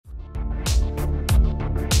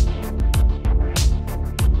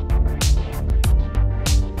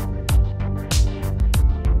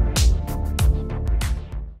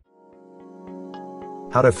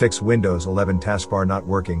How to fix Windows 11 taskbar not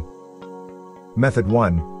working. Method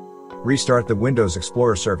 1. Restart the Windows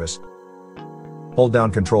Explorer service. Hold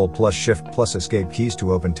down Ctrl plus Shift plus Escape keys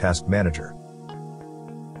to open Task Manager.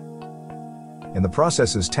 In the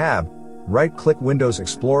Processes tab, right-click Windows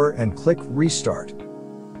Explorer and click Restart.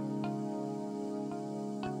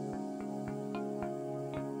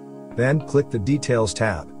 Then click the Details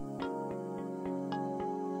tab.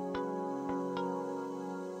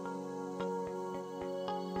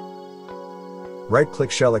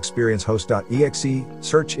 Right-click Shell Experience Host.exe,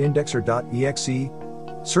 Search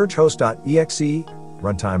Indexer.exe, Search Host.exe,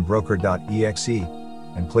 Runtime Broker.exe,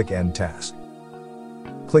 and click End Task.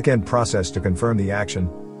 Click End Process to confirm the action.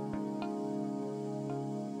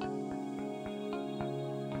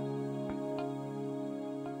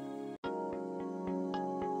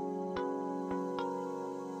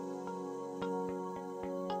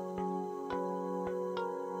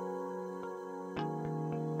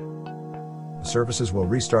 Services will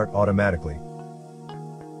restart automatically.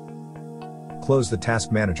 Close the Task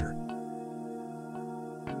Manager.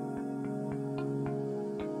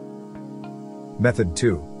 Method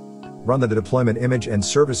 2. Run the deployment image and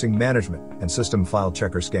servicing management and system file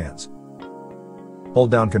checker scans.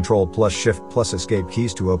 Hold down Ctrl plus Shift plus Escape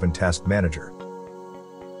keys to open Task Manager.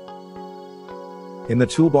 In the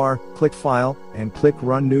toolbar, click File and click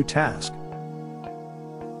Run New Task.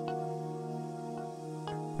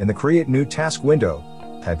 In the Create New Task window,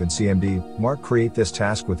 type in CMD, mark Create this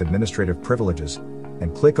task with administrative privileges,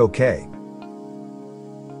 and click OK.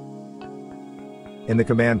 In the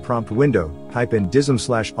Command Prompt window, type in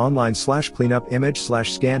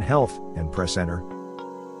DISM/online/cleanup-image/scan health and press Enter.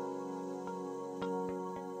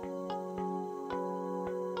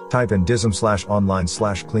 Type in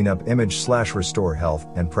DISM/online/cleanup-image/restore health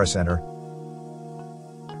and press Enter.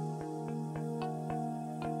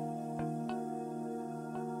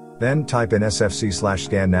 Then type in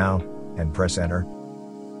SFC/scan now, and press Enter.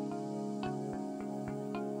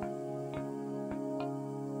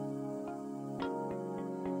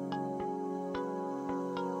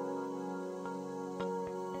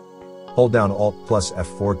 Hold down Alt plus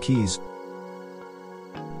F4 keys.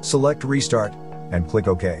 Select Restart, and click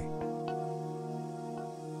OK.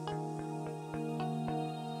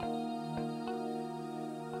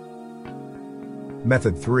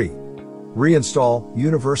 Method 3. Reinstall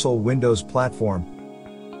Universal Windows Platform.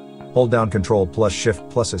 Hold down Ctrl plus Shift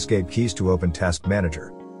plus Escape keys to open Task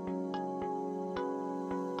Manager.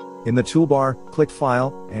 In the toolbar, click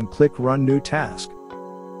File and click Run New Task.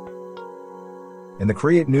 In the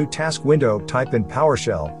Create New Task window, type in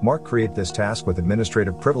PowerShell, mark Create this task with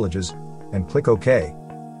administrative privileges, and click OK.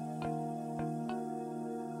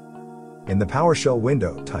 In the PowerShell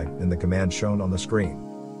window, type in the command shown on the screen.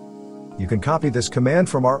 You can copy this command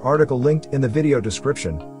from our article linked in the video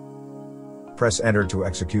description. Press Enter to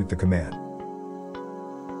execute the command.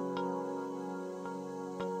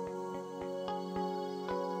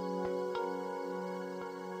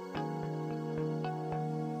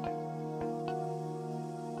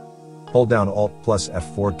 Hold down Alt plus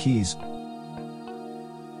F4 keys.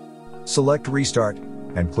 Select Restart,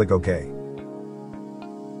 and click OK.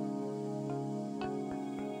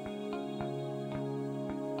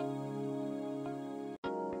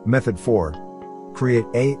 Method 4. Create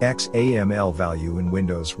a XAML value in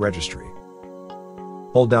Windows Registry.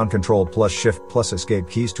 Hold down Ctrl plus Shift plus Escape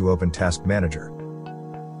keys to open Task Manager.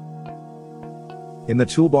 In the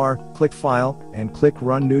toolbar, click File and click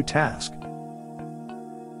Run New Task.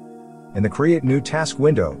 In the Create New Task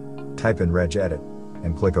window, type in regedit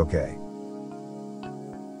and click OK.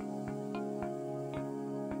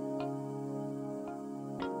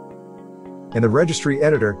 In the Registry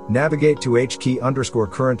editor, navigate to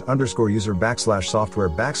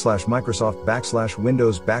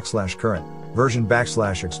hkey_current_user/Microsoft/Windows/current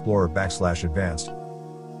version/Explorer/Advanced.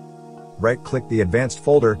 Right-click the Advanced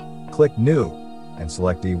folder, click New, and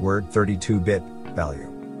select the Word 32-bit value.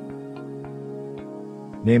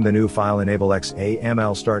 Name the new file Enable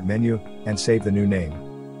XAML Start menu, and save the new name.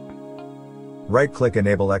 Right-click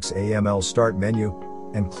Enable XAML Start menu,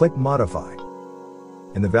 and click Modify.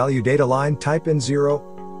 In the value data line, type in 0,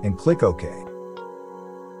 and click OK.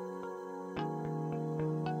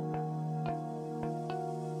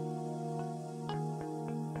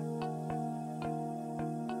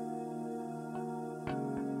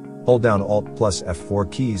 Hold down Alt plus F4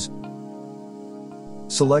 keys.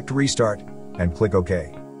 Select Restart, and click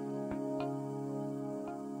OK.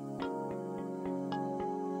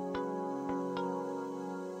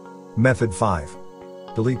 Method 5.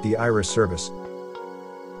 Delete the iris service.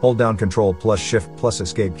 Hold down Ctrl plus Shift plus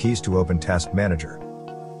Escape keys to open Task Manager.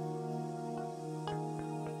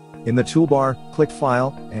 In the toolbar, click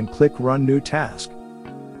File, and click Run New Task.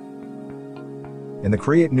 In the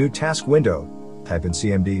Create New Task window, type in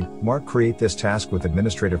CMD, mark Create this task with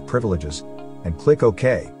administrative privileges, and click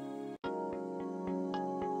OK.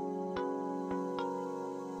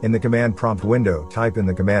 In the command prompt window, type in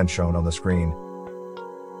the command shown on the screen.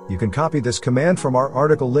 You can copy this command from our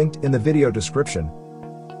article linked in the video description.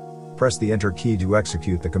 Press the Enter key to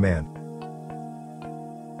execute the command.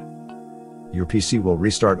 Your PC will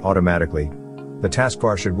restart automatically. The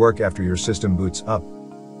taskbar should work after your system boots up.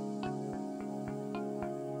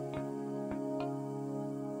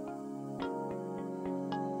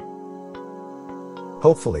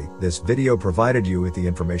 Hopefully, this video provided you with the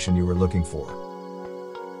information you were looking for.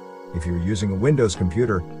 If you're using a Windows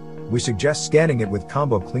computer, we suggest scanning it with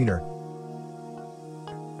Combo Cleaner.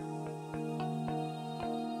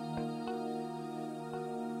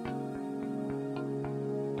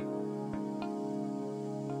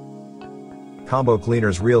 Combo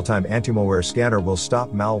Cleaner's real-time anti-malware scanner will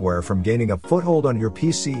stop malware from gaining a foothold on your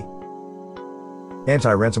PC.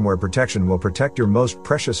 Anti-ransomware protection will protect your most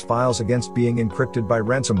precious files against being encrypted by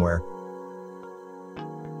ransomware.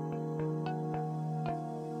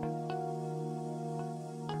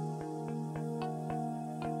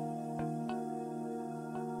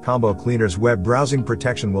 Combo Cleaner's web browsing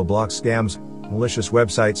protection will block scams, malicious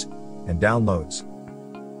websites, and downloads.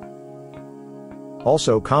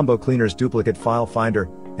 Also, Combo Cleaner's duplicate file finder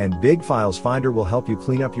and Big Files Finder will help you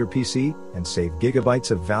clean up your PC and save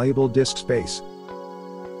gigabytes of valuable disk space.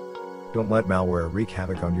 Don't let malware wreak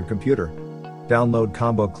havoc on your computer. Download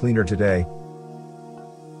Combo Cleaner today.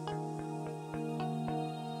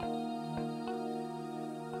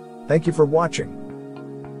 Thank you for watching.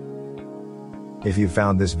 If you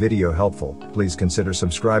found this video helpful, please consider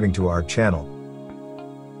subscribing to our channel.